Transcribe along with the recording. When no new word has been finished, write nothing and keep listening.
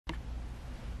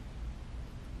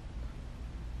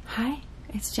Hi,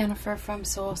 it's Jennifer from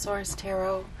Soul Source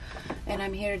Tarot, and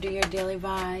I'm here to do your daily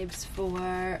vibes for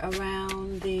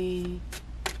around the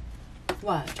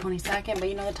 22nd, but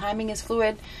you know the timing is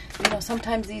fluid. You know,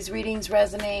 sometimes these readings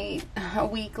resonate a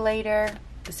week later,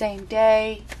 the same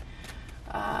day,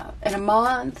 in a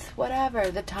month, whatever.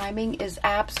 The timing is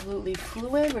absolutely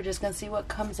fluid. We're just going to see what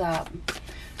comes up.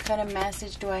 What kind of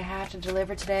message do I have to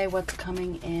deliver today? What's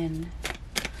coming in?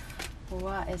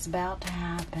 What is about to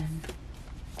happen?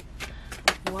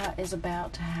 What is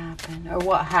about to happen? Or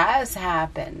what has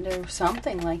happened? Or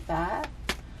something like that.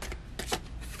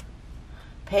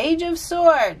 Page of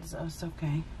Swords. Oh, it's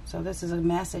okay. So this is a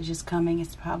message is coming.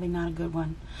 It's probably not a good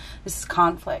one. This is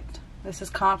conflict. This is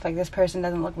conflict. This person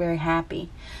doesn't look very happy.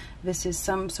 This is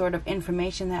some sort of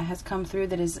information that has come through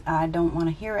that is, I don't want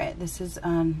to hear it. This is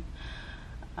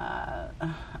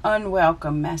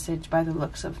unwelcome message by the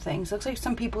looks of things. Looks like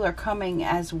some people are coming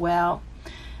as well.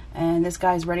 And this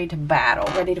guy's ready to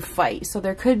battle, ready to fight. So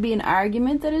there could be an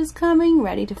argument that is coming,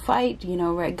 ready to fight, you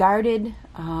know, guarded,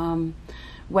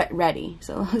 ready.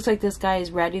 So it looks like this guy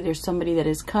is ready. There's somebody that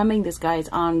is coming. This guy is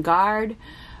on guard.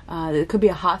 There could be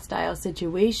a hostile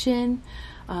situation.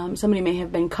 Somebody may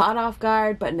have been caught off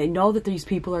guard, but they know that these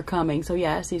people are coming. So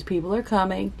yes, these people are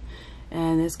coming.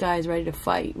 And this guy is ready to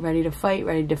fight, ready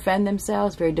to defend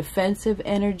themselves. Very defensive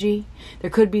energy. There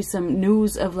could be some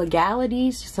news of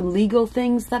legalities, some legal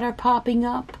things that are popping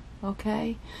up.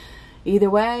 Okay. Either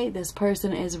way, this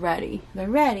person is ready. They're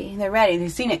ready. They're ready. They've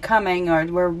seen it coming,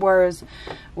 or was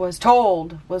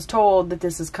told that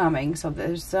this is coming. So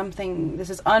there's something. This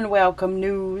is unwelcome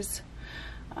news.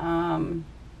 And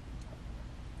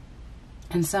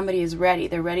somebody is ready.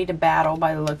 They're ready to battle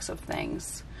by the looks of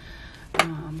things.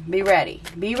 Be ready.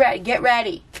 Be ready. Get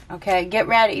ready. Okay, get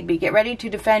ready. Get ready to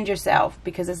defend yourself,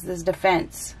 because this is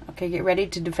defense. Okay, get ready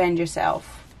to defend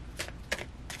yourself.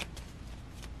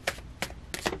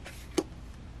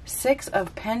 Six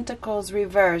of Pentacles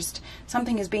reversed.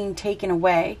 Something is being taken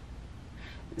away.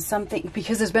 Something,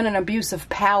 because there's been an abuse of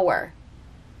power.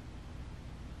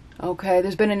 Okay,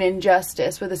 there's been an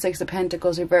injustice with the Six of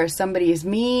Pentacles reversed. Somebody is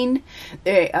mean.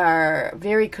 They are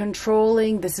very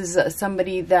controlling. This is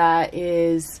somebody that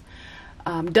is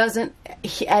doesn't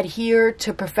adhere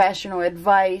to professional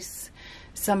advice.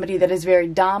 Somebody that is very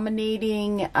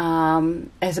dominating,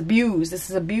 as abused.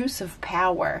 This is abuse of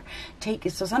power.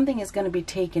 So something is going to be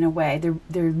taken away.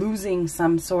 They're losing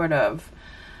some sort of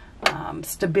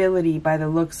stability by the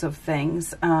looks of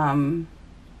things.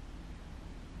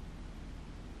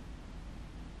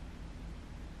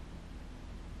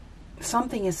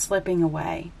 Something is slipping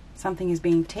away. Something is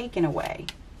being taken away.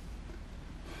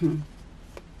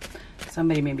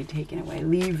 Somebody may be taken away.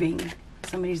 Leaving.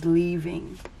 Somebody's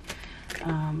leaving.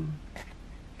 The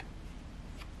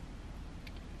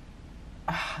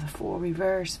Fool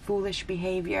reverse. Foolish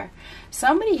behavior.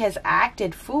 Somebody has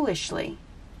acted foolishly.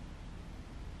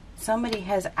 Somebody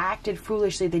has acted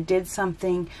foolishly. They did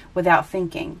something without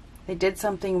thinking. They did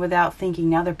something without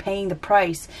thinking. Now they're paying the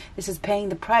price. This is paying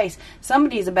the price.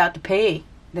 Somebody is about to pay.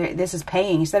 This is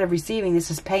paying. Instead of receiving,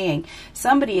 this is paying.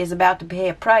 Somebody is about to pay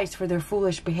a price for their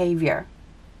foolish behavior.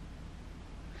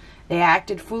 They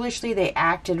acted foolishly. They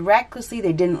acted recklessly.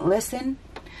 They didn't listen.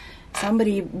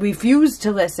 Somebody refused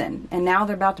to listen. And now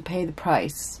they're about to pay the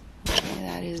price. Okay,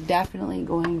 that is definitely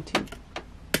going to...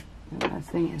 That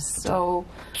thing is so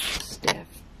stiff.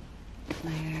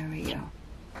 There we go.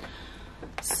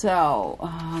 So,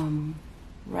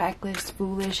 reckless,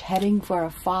 foolish, heading for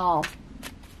a fall.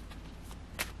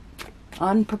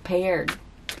 Unprepared.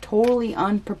 Totally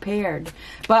unprepared.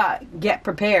 But get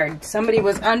prepared. Somebody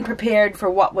was unprepared for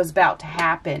what was about to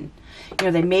happen. You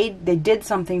know, they did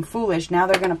something foolish. Now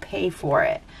they're going to pay for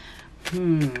it.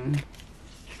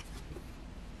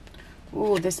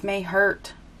 Ooh, this may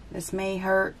hurt. This may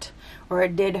hurt. Or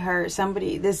it did hurt.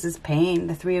 Somebody, this is pain.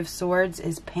 The Three of Swords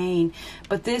is pain.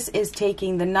 But this is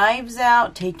taking the knives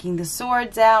out, taking the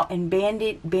swords out, and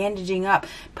bandaging up.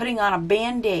 Putting on a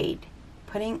band-aid.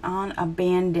 Putting on a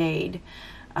band-aid.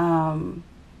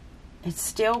 It's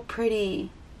still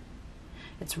pretty...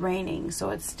 It's raining, so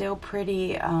it's still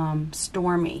pretty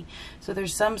stormy. So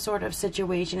there's some sort of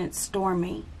situation. It's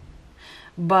stormy.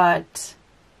 But...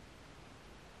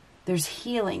 there's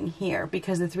healing here,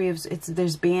 because the Three of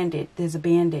there's a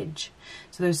bandage.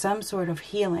 So there's some sort of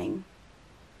healing.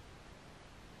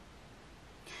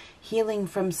 Healing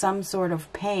from some sort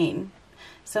of pain.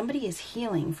 Somebody is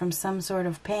healing from some sort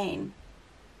of pain.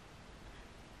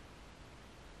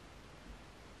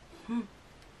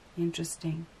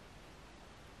 Interesting.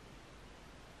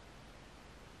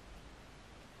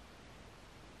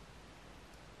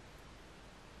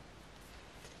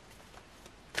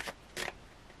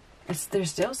 There's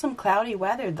still some cloudy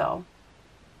weather, though.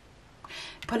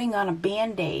 Putting on a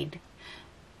Band-Aid.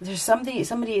 There's somebody has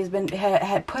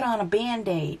had put on a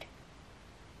Band-Aid.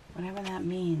 Whatever that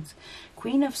means.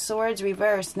 Queen of Swords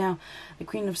reversed. Now, the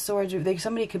Queen of Swords,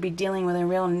 somebody could be dealing with a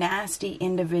real nasty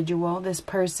individual. This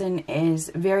person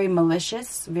is very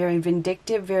malicious, very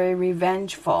vindictive, very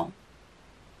revengeful.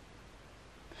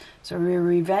 So a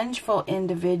revengeful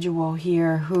individual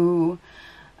here who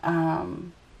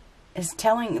is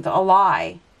telling a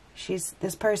lie.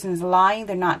 This person is lying.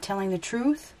 They're not telling the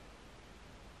truth.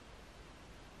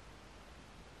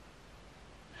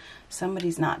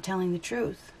 Somebody's not telling the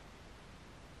truth.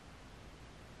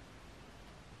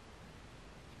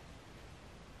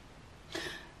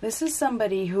 This is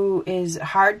somebody who is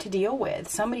hard to deal with.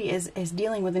 Somebody is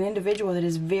dealing with an individual that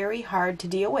is very hard to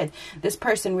deal with. This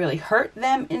person really hurt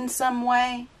them in some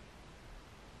way.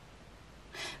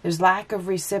 There's lack of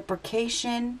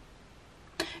reciprocation.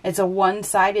 It's a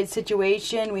one-sided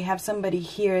situation. We have somebody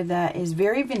here that is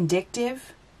very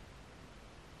vindictive.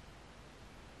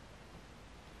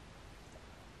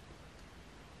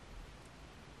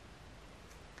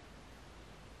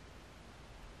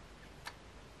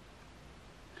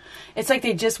 It's like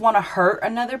they just want to hurt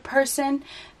another person.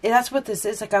 That's what this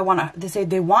is. Like they say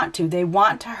they want to. They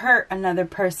want to hurt another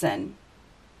person.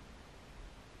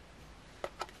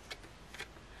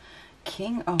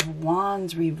 King of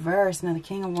Wands reverse. Now the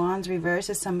King of Wands reverse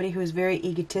is somebody who is very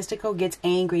egotistical, gets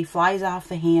angry, flies off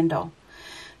the handle.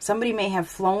 Somebody may have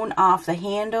flown off the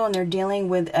handle and they're dealing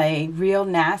with a real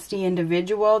nasty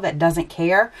individual that doesn't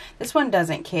care. This one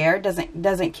doesn't care,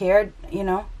 doesn't care, you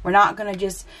know. We're not going to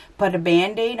just put a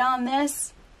Band-Aid on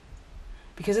this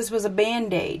because this was a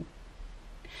Band-Aid.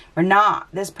 We're not.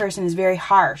 This person is very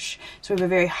harsh. So we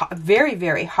have a very,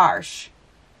 very harsh.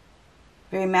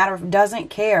 Very matter of, doesn't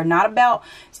care.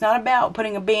 It's not about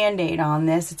putting a Band-Aid on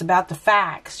this. It's about the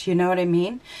facts. You know what I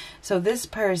mean? So this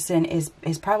person is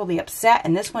probably upset,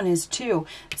 and this one is too.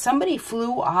 Somebody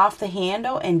flew off the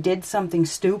handle and did something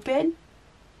stupid.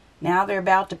 Now they're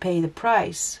about to pay the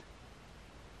price.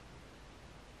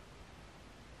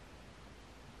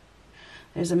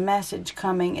 There's a message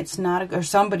coming. It's not, or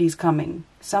somebody's coming.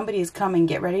 Somebody is coming.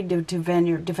 Get ready to defend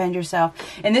yourself.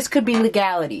 And this could be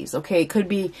legalities, okay? It could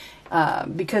be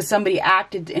because somebody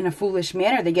acted in a foolish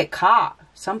manner. They get caught.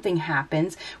 Something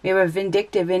happens. We have a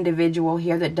vindictive individual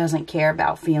here that doesn't care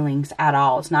about feelings at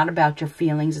all. It's not about your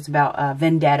feelings. It's about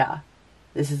vendetta.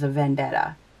 This is a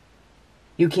vendetta.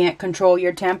 You can't control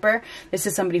your temper. This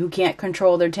is somebody who can't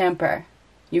control their temper.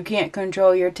 You can't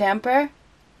control your temper?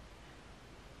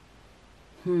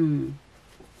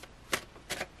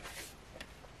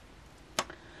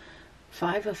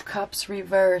 Five of Cups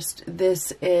reversed.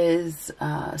 This is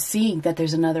seeing that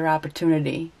there's another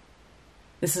opportunity.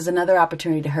 This is another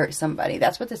opportunity to hurt somebody.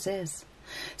 That's what this is.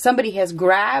 Somebody has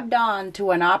grabbed on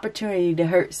to an opportunity to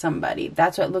hurt somebody.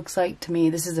 That's what it looks like to me.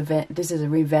 This is a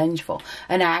revengeful,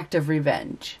 an act of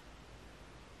revenge.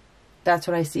 That's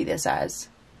what I see this as.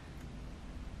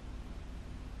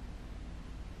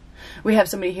 We have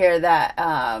somebody here that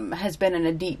has been in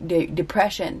a deep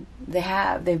depression.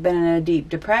 They've been in a deep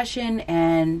depression,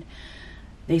 and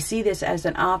they see this as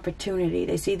an opportunity.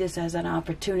 They see this as an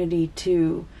opportunity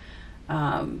to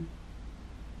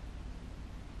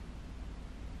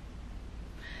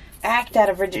act out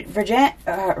of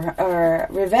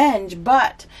revenge,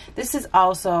 but this is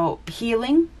also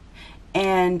healing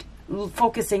and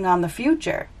focusing on the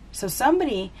future. So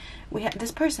somebody,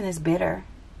 this person is bitter.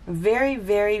 Very,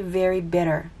 very, very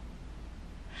bitter.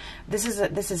 This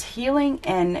is healing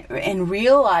and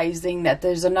realizing that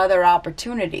there's another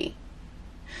opportunity.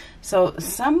 So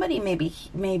somebody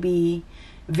may be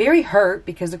very hurt,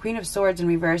 because the Queen of Swords in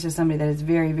reverse is somebody that is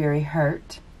very, very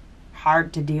hurt,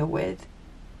 hard to deal with,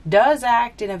 does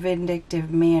act in a vindictive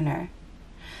manner.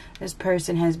 This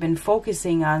person has been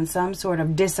focusing on some sort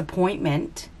of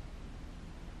disappointment.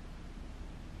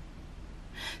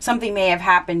 Something may have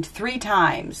happened 3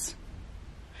 times.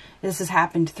 This has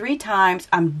happened 3 times.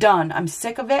 I'm done. I'm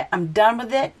sick of it. I'm done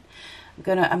with it.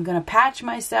 I'm gonna patch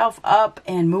myself up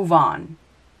and move on.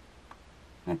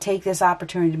 I'm gonna take this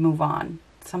opportunity to move on.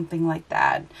 Something like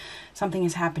that. Something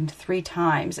has happened 3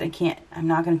 times. I'm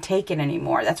not going to take it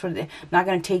anymore. I'm not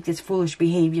going to take this foolish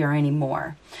behavior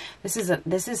anymore. This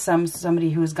is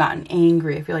somebody who has gotten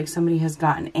angry. I feel like somebody has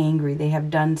gotten angry. They have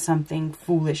done something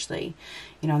foolishly.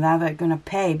 You know, now they're going to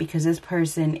pay, because this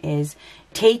person is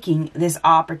taking this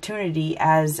opportunity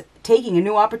as taking a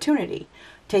new opportunity.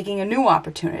 Taking a new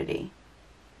opportunity.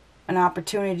 An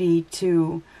opportunity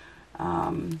to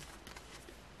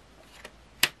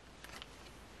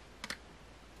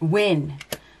win.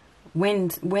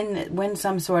 win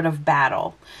some sort of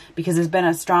battle, because there's been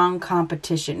a strong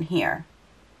competition here.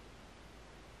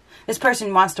 This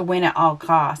person wants to win at all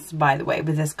costs, by the way,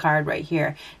 with this card right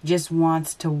here. Just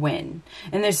wants to win.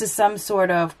 And there's just some sort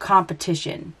of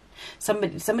competition.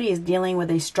 Somebody is dealing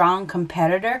with a strong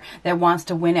competitor that wants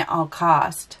to win at all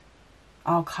cost.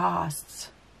 All costs.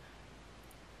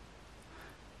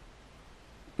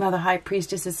 Now the High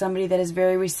Priestess is somebody that is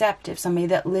very receptive, somebody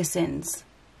that listens.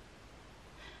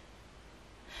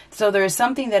 So there is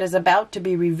something that is about to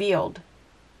be revealed.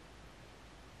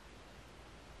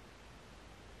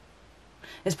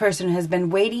 This person has been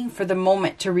waiting for the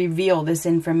moment to reveal this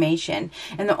information.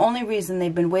 And the only reason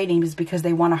they've been waiting is because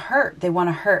they want to hurt. They want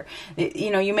to hurt.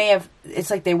 You know, you may have, it's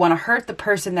like they want to hurt the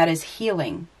person that is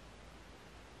healing.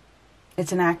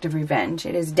 It's an act of revenge.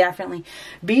 It is definitely,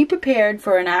 be prepared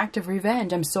for an act of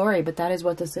revenge. I'm sorry, but that is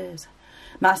what this is.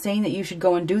 I'm not saying that you should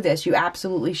go and do this. You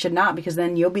absolutely should not, because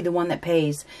then you'll be the one that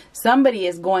pays. Somebody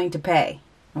is going to pay.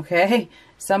 Okay?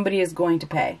 Somebody is going to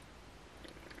pay.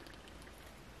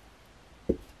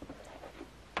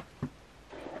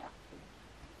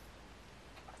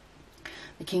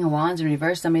 The King of Wands in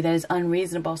reverse, somebody that is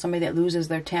unreasonable, somebody that loses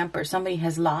their temper, somebody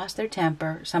has lost their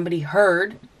temper, somebody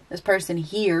heard, this person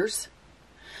hears,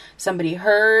 somebody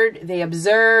heard, they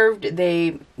observed,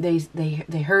 they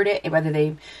heard it,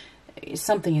 whether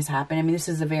something has happened. I mean, this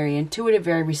is a very intuitive,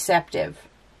 very receptive,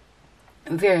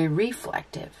 very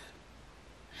reflective.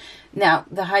 Now,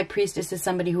 the High Priestess is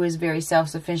somebody who is very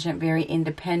self-sufficient, very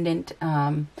independent.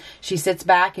 She sits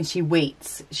back and she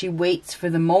waits. She waits for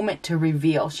the moment to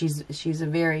reveal. She's a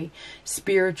very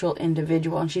spiritual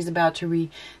individual, and she's about to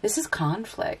this is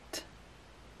conflict.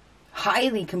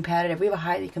 Highly competitive. We have a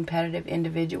highly competitive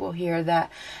individual here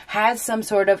that has some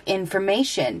sort of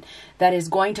information that is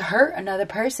going to hurt another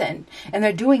person, and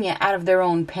they're doing it out of their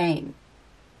own pain.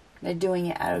 They're doing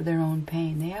it out of their own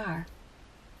pain. They are.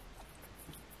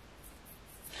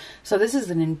 So this is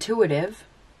an intuitive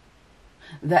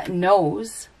that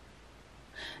knows.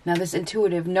 Now this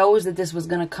intuitive knows that this was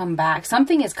going to come back.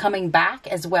 Something is coming back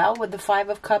as well with the Five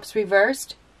of Cups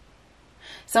reversed.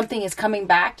 Something is coming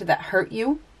back that hurt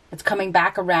you. It's coming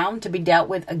back around to be dealt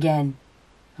with again.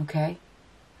 Okay?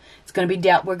 It's going to be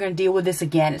dealt. We're going to deal with this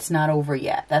again. It's not over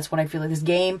yet. That's what I feel like. This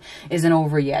game isn't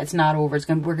over yet. It's not over.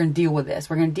 We're going to deal with this.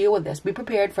 We're going to deal with this. Be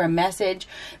prepared for a message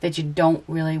that you don't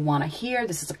really want to hear.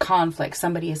 This is a conflict.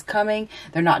 Somebody is coming.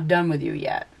 They're not done with you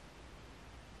yet.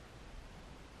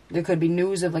 There could be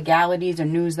news of legalities or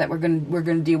news that we're going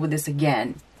to deal with this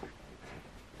again.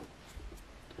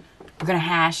 We're going to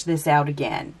hash this out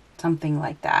again. Something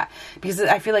like that. Because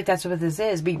I feel like that's what this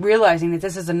is. Be realizing that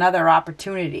this is another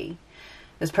opportunity.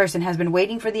 This person has been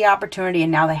waiting for the opportunity,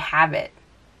 and now they have it.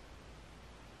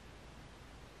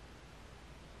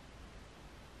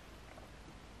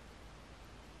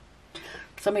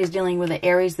 Somebody's dealing with an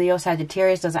Aries, Leo,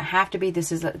 Sagittarius. Doesn't have to be.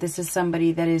 This is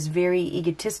somebody that is very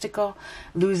egotistical,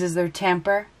 loses their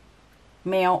temper,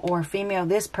 male or female.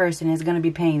 This person is going to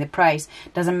be paying the price.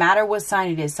 Doesn't matter what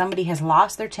sign it is. Somebody has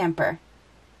lost their temper.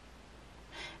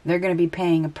 They're going to be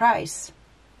paying a price.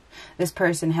 This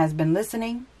person has been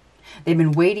listening. They've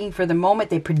been waiting for the moment.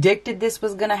 They predicted this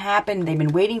was going to happen. They've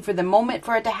been waiting for the moment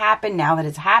for it to happen. Now that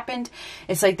it's happened,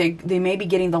 it's like they may be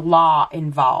getting the law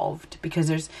involved, because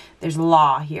there's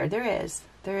law here. There is.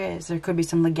 There could be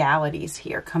some legalities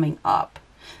here coming up.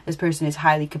 This person is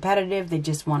highly competitive. They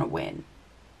just want to win.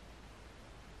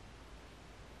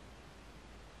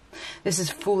 This is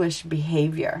foolish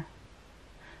behavior.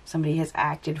 Somebody has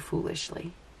acted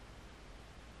foolishly.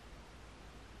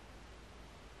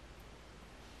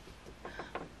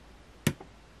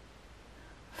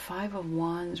 Five of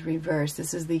Wands reversed.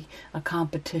 This is a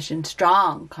competition,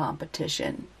 strong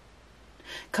competition.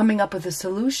 Coming up with a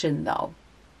solution, though.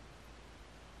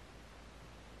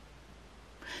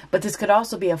 But this could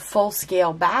also be a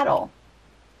full-scale battle.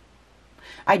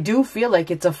 I do feel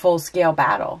like it's a full-scale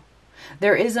battle.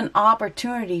 There is an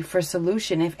opportunity for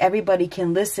solution if everybody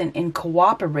can listen and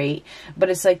cooperate, but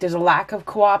it's like there's a lack of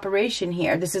cooperation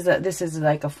here. This is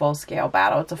like a full-scale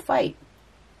battle. It's a fight.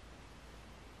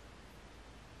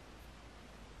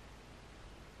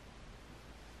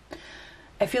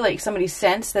 I feel like somebody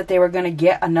sensed that they were going to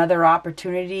get another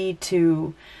opportunity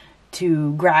to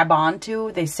grab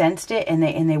onto. They sensed it, and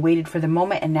they waited for the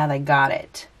moment, and now they got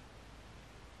it.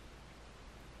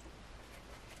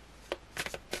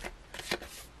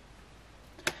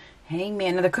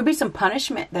 Hangman. Now, there could be some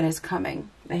punishment that is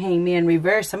coming. The Hangman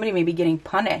reverse. Somebody may be getting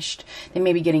punished. They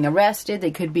may be getting arrested.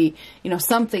 They could be,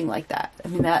 something like that. I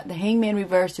mean, the Hangman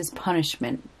reverse is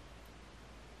punishment.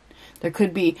 There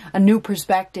could be a new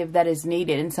perspective that is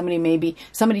needed, and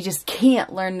somebody just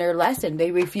can't learn their lesson.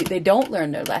 They don't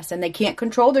learn their lesson. They can't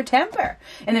control their temper.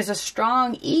 And there's a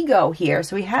strong ego here.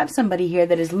 So we have somebody here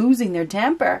that is losing their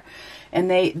temper,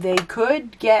 and they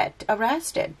could get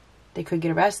arrested. They could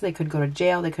get arrested. They could go to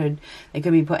jail. They could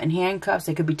be put in handcuffs.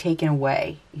 They could be taken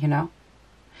away, you know.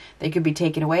 They could be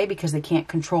taken away because they can't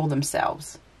control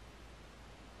themselves.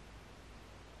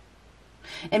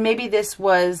 And maybe this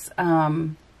was,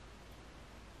 you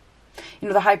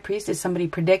know, the high priestess, somebody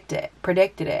predicted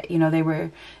it. You know,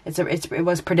 it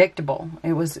was predictable.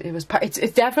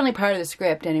 It's definitely part of the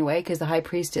script anyway, because the high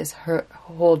priestess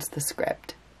holds the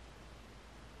script.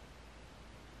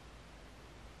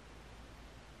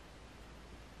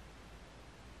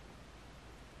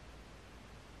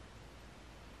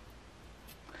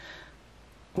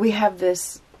 We have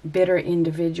this bitter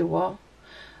individual.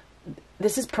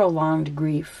 This is prolonged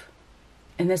grief.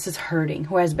 And this is hurting,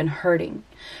 who has been hurting.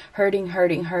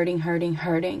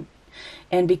 Hurting.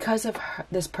 And because of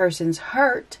this person's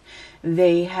hurt,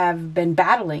 they have been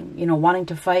battling, you know, wanting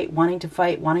to fight, wanting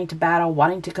to battle,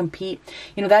 wanting to compete.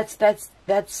 You know,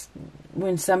 that's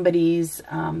when somebody's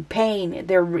pain,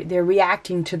 they're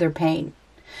reacting to their pain.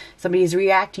 Somebody's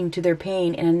reacting to their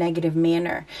pain in a negative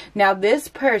manner. Now, this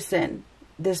person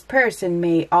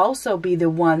may also be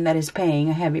the one that is paying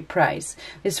a heavy price.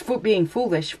 It's being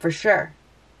foolish for sure.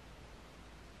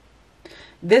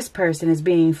 This person is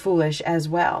being foolish as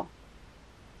well.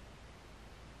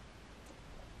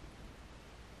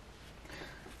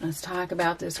 Let's talk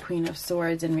about this Queen of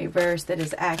Swords in reverse that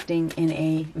is acting in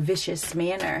a vicious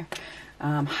manner.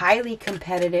 Highly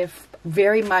competitive,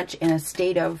 very much in a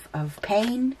state of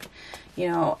pain.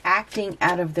 You know, acting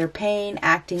out of their pain,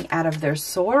 acting out of their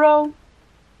sorrow.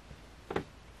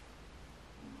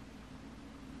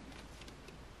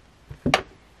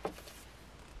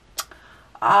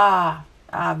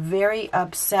 Very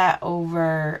upset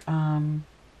over, you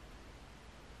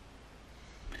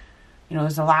know,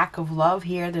 there's a lack of love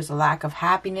here. There's a lack of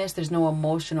happiness. There's no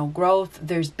emotional growth.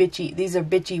 These are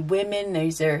bitchy women.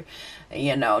 These are,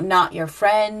 you know, not your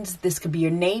friends. This could be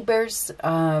your neighbors.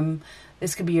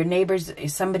 This could be your neighbors,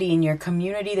 somebody in your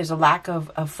community. There's a lack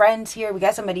of friends here. We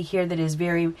got somebody here that is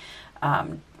very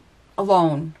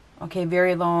alone. Okay,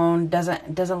 very alone,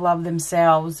 doesn't love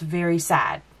themselves, very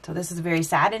sad. So this is a very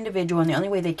sad individual, and the only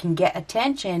way they can get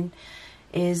attention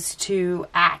is to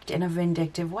act in a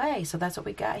vindictive way. So that's what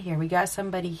we got here. We got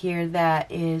somebody here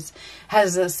that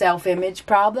has a self-image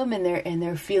problem, and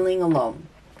they're feeling alone.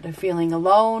 They're feeling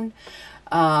alone.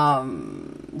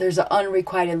 There's an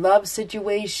unrequited love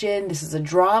situation. This is a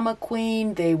drama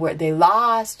queen. They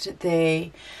lost.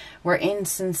 They were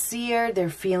insincere. They're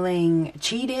feeling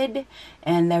cheated,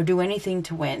 and they'll do anything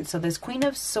to win. So this Queen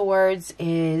of Swords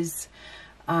is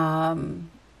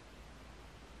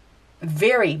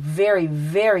very, very,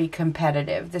 very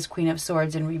competitive. This Queen of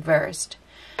Swords in reversed.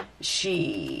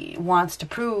 She wants to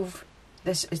prove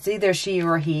this. It's either she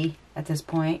or he at this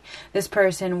point. This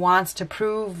person wants to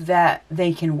prove that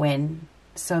they can win.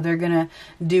 So they're going to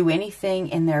do anything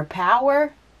in their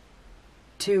power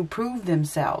to prove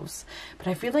themselves. But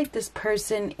I feel like this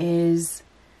person is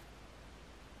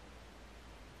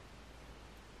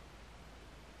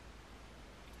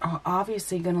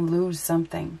obviously going to lose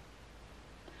something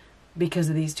because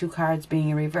of these two cards being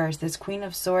in reverse. This Queen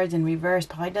of Swords in reverse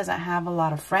probably doesn't have a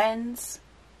lot of friends.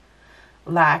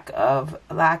 Lack of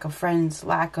friends,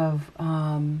 lack of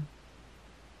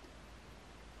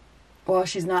well,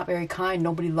 she's not very kind.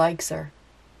 Nobody likes her.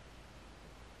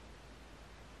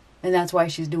 And that's why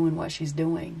she's doing what she's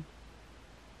doing.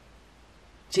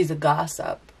 She's a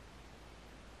gossip.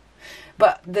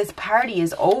 But this party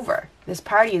is over. This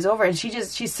party is over. And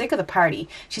she's sick of the party.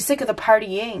 She's sick of the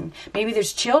partying. Maybe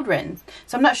there's children.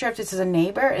 So I'm not sure if this is a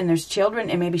neighbor and there's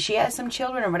children, and maybe she has some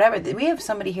children or whatever. We have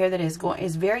somebody here that is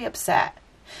very upset.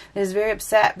 That is very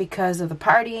upset because of the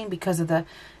partying, because of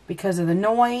the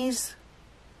noise.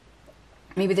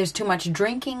 Maybe there's too much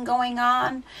drinking going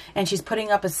on, and she's putting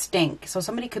up a stink. So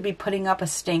somebody could be putting up a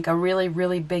stink, a really,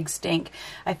 really big stink.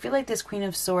 I feel like this Queen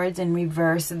of Swords in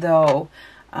reverse, though,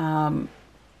 I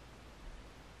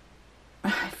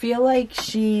feel like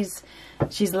she's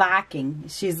lacking.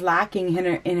 She's lacking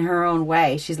in her own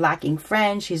way. She's lacking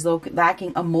friends. She's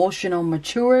lacking emotional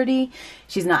maturity.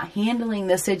 She's not handling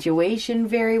the situation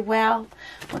very well.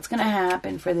 What's going to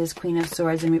happen for this Queen of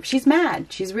Swords? She's mad.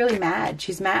 She's really mad.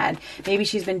 She's mad. Maybe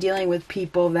she's been dealing with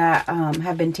people that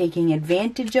have been taking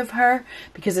advantage of her,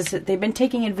 because they've been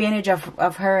taking advantage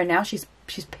of her, and now she's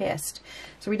pissed.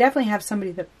 So we definitely have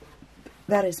somebody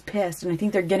that is pissed, and I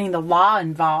think they're getting the law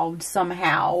involved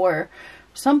somehow, or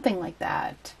something like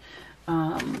that.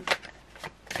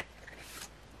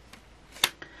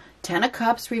 Ten of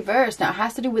Cups reversed. Now, it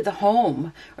has to do with the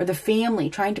home or the family,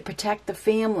 trying to protect the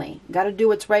family. Got to do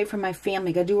what's right for my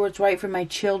family. Got to do what's right for my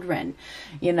children,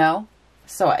 you know.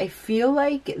 So I feel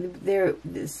like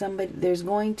there's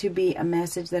going to be a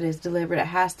message that is delivered.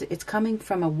 It's coming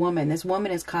from a woman. This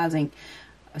woman is causing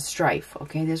a strife,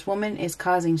 okay? This woman is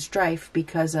causing strife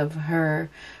because of her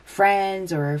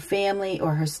friends or her family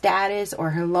or her status or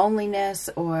her loneliness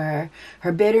or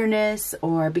her bitterness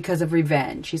or because of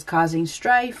revenge. She's causing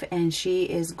strife, and she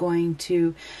is going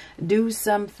to do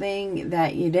something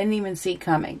that you didn't even see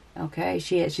coming, okay?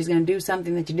 She's going to do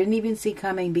something that you didn't even see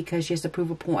coming because she has to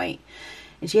prove a point.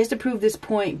 And she has to prove this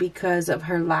point because of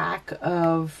her lack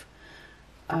of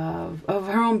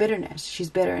her own bitterness.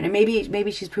 She's bitter, and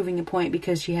maybe she's proving a point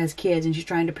because she has kids and she's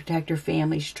trying to protect her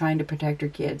family. She's trying to protect her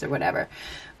kids or whatever.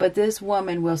 But this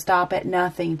woman will stop at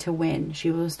nothing to win. She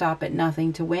will stop at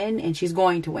nothing to win, and she's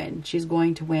going to win. She's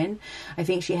going to win. I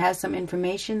think she has some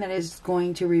information that is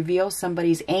going to reveal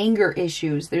somebody's anger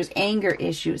issues. There's anger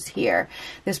issues here.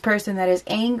 This person that is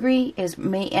angry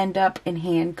may end up in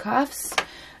handcuffs.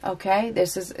 Okay,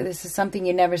 this is something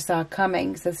you never saw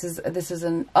coming. This is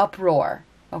an uproar.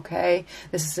 Okay,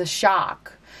 this is a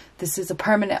shock. This is a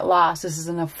permanent loss. This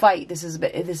isn't a fight. This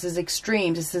is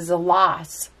extreme. This is a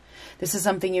loss. This is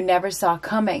something you never saw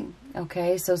coming.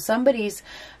 Okay, so somebody's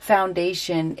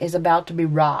foundation is about to be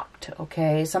rocked.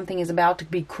 Okay, something is about to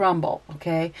be crumble.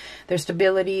 Okay, their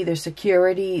stability, their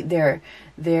security,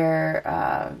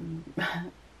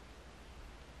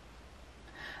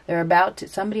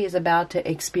 somebody is about to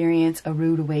experience a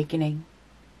rude awakening.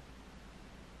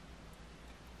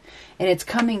 And it's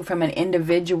coming from an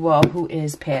individual who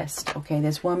is pissed. Okay,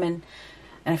 this woman,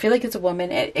 and I feel like it's a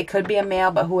woman. It could be a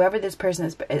male, but whoever this person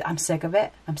is, I'm sick of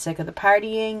it. I'm sick of the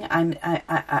partying.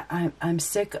 I'm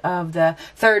sick of the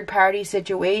third party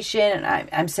situation. And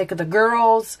I'm sick of the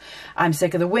girls. I'm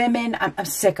sick of the women. I'm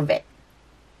sick of it.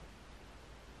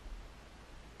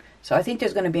 So I think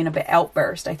there's going to be an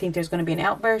outburst. I think there's going to be an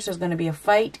outburst. There's going to be a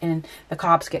fight, and the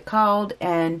cops get called,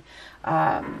 and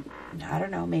I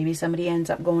don't know, maybe somebody ends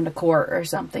up going to court or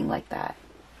something like that.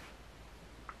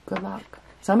 Good luck.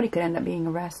 Somebody could end up being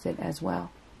arrested as well.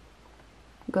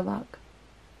 Good luck.